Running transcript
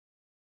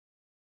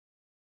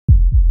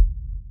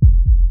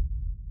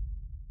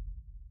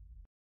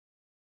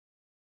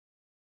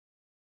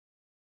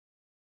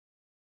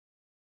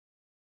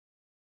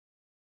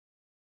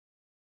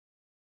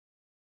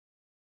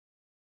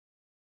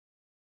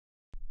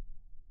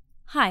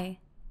Hi,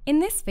 in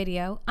this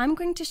video, I'm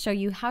going to show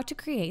you how to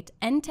create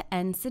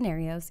end-to-end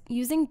scenarios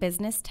using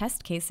business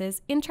test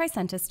cases in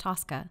Tricentis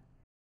Tosca.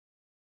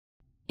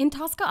 In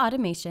Tosca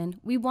automation,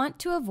 we want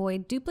to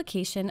avoid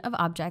duplication of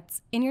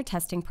objects in your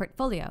testing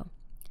portfolio.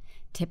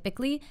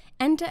 Typically,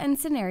 end-to-end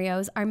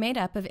scenarios are made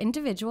up of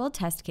individual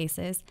test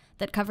cases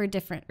that cover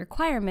different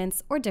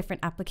requirements or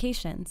different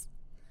applications,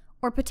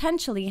 or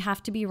potentially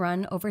have to be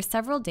run over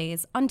several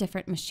days on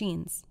different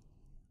machines.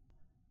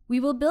 We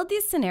will build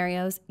these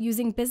scenarios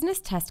using business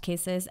test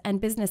cases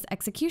and business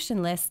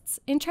execution lists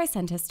in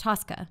Tricentis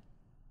Tosca.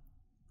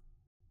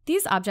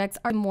 These objects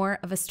are more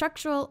of a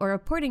structural or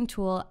reporting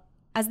tool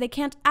as they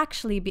can't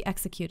actually be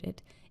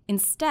executed.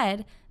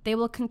 Instead, they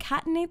will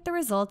concatenate the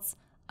results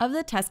of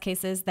the test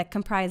cases that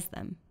comprise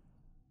them.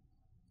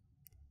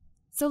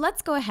 So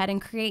let's go ahead and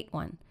create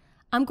one.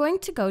 I'm going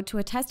to go to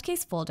a test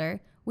case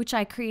folder, which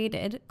I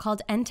created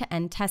called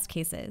end-to-end test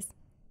cases.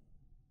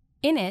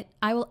 In it,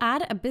 I will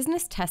add a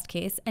business test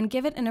case and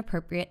give it an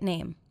appropriate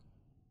name.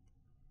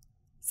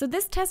 So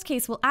this test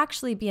case will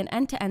actually be an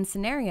end-to-end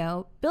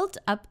scenario built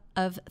up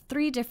of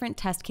 3 different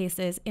test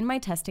cases in my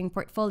testing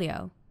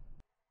portfolio.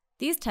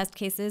 These test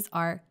cases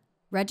are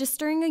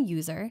registering a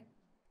user,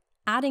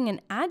 adding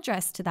an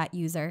address to that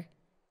user,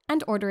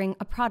 and ordering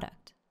a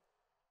product.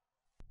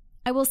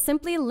 I will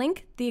simply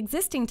link the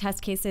existing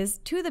test cases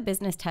to the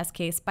business test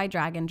case by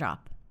drag and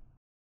drop.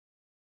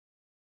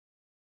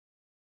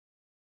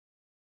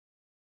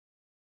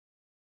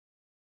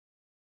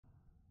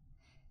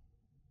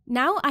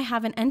 Now I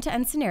have an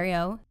end-to-end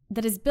scenario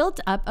that is built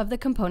up of the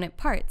component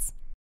parts.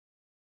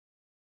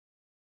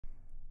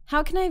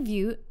 How can I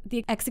view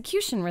the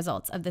execution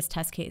results of this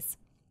test case?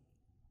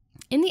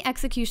 In the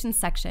execution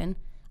section,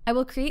 I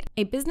will create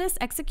a business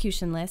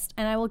execution list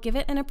and I will give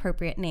it an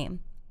appropriate name.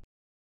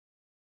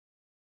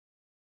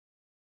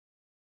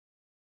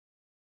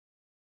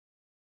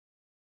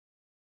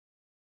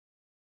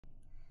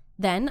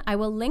 Then I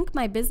will link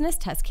my business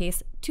test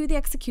case to the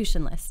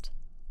execution list.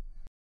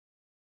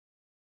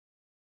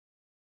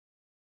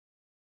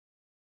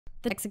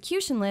 The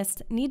execution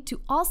list need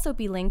to also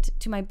be linked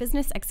to my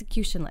business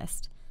execution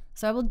list,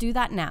 so I will do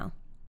that now.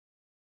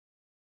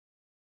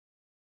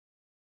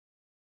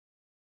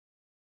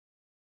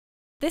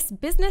 This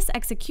business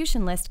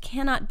execution list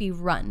cannot be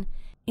run.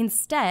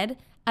 Instead,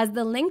 as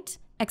the linked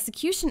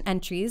execution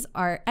entries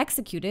are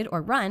executed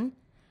or run,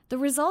 the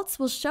results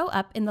will show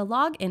up in the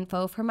log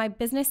info for my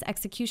business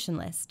execution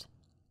list.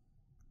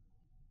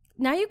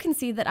 Now you can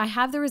see that I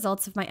have the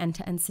results of my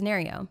end-to-end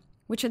scenario,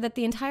 which are that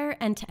the entire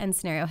end-to-end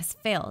scenario has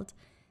failed.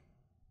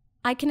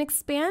 I can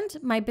expand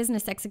my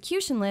business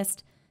execution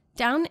list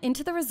down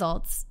into the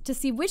results to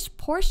see which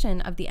portion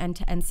of the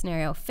end-to-end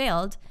scenario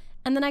failed,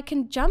 and then I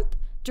can jump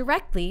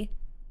directly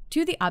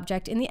to the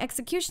object in the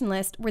execution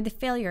list where the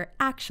failure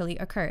actually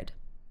occurred.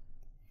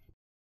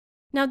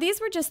 Now, these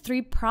were just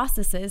 3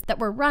 processes that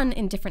were run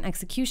in different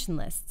execution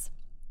lists.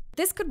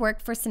 This could work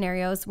for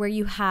scenarios where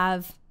you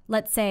have,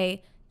 let's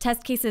say,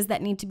 test cases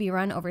that need to be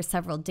run over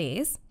several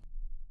days.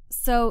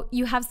 So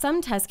you have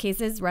some test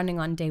cases running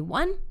on day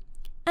 1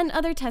 and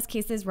other test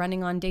cases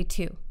running on day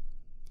 2.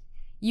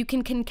 You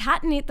can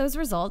concatenate those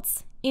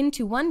results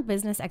into one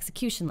business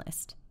execution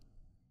list.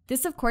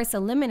 This, of course,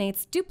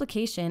 eliminates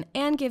duplication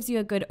and gives you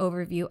a good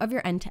overview of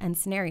your end-to-end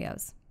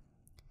scenarios.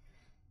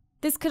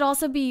 This could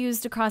also be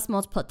used across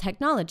multiple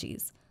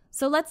technologies.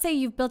 So let's say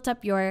you've built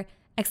up your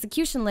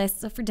execution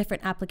lists for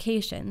different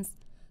applications.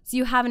 So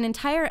you have an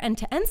entire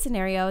end-to-end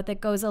scenario that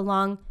goes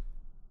along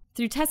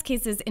through test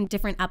cases in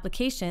different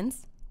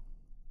applications.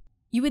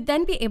 You would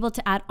then be able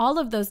to add all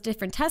of those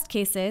different test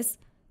cases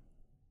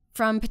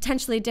from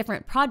potentially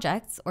different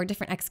projects or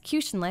different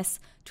execution lists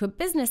to a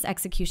business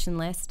execution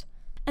list,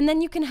 and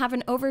then you can have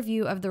an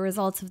overview of the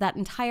results of that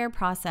entire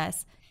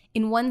process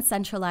in one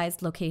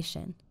centralized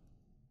location.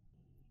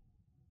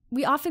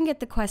 We often get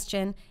the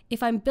question,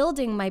 if I'm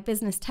building my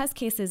business test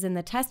cases in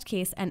the test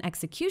case and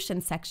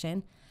execution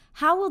section,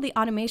 how will the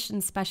automation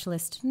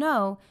specialist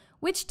know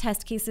which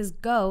test cases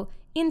go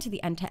into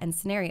the end-to-end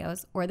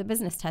scenarios or the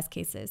business test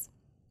cases?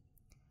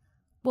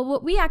 Well,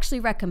 what we actually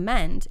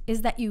recommend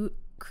is that you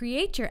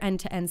create your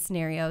end-to-end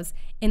scenarios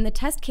in the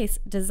test case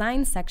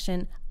design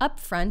section up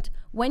front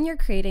when you're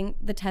creating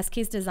the test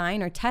case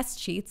design or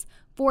test sheets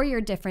for your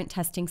different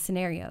testing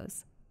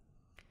scenarios.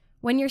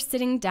 When you're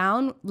sitting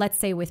down, let's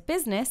say with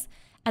business,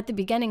 at the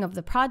beginning of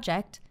the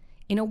project,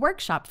 in a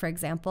workshop, for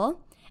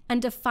example,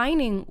 and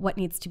defining what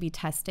needs to be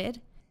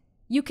tested,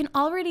 you can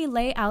already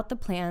lay out the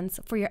plans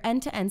for your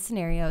end-to-end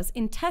scenarios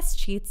in test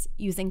sheets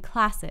using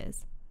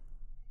classes.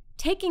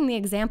 Taking the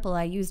example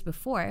I used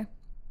before,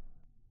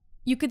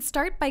 you could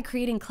start by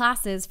creating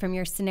classes from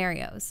your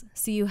scenarios.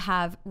 So you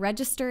have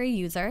register a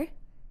user,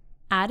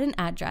 add an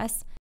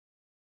address,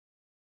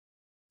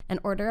 and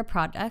order a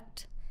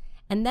product.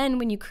 And then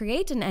when you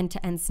create an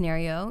end-to-end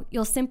scenario,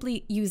 you'll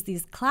simply use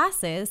these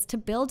classes to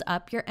build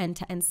up your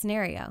end-to-end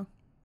scenario.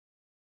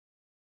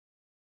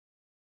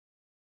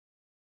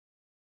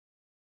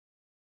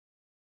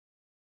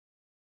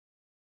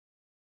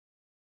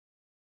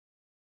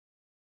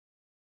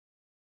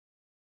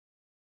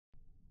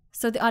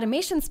 So the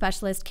automation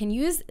specialist can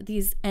use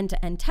these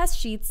end-to-end test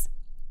sheets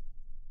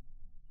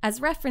as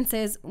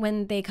references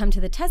when they come to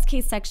the test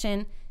case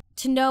section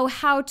to know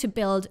how to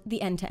build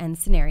the end-to-end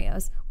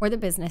scenarios or the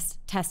business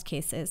test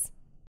cases.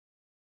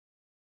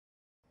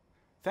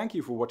 Thank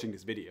you for watching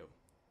this video.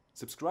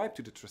 Subscribe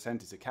to the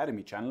Tricentis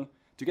Academy channel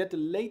to get the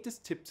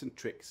latest tips and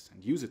tricks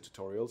and user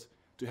tutorials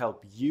to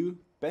help you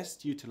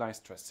best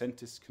utilize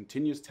Tricentis'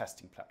 continuous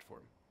testing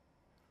platform.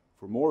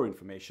 For more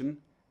information,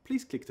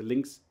 please click the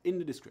links in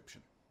the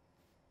description.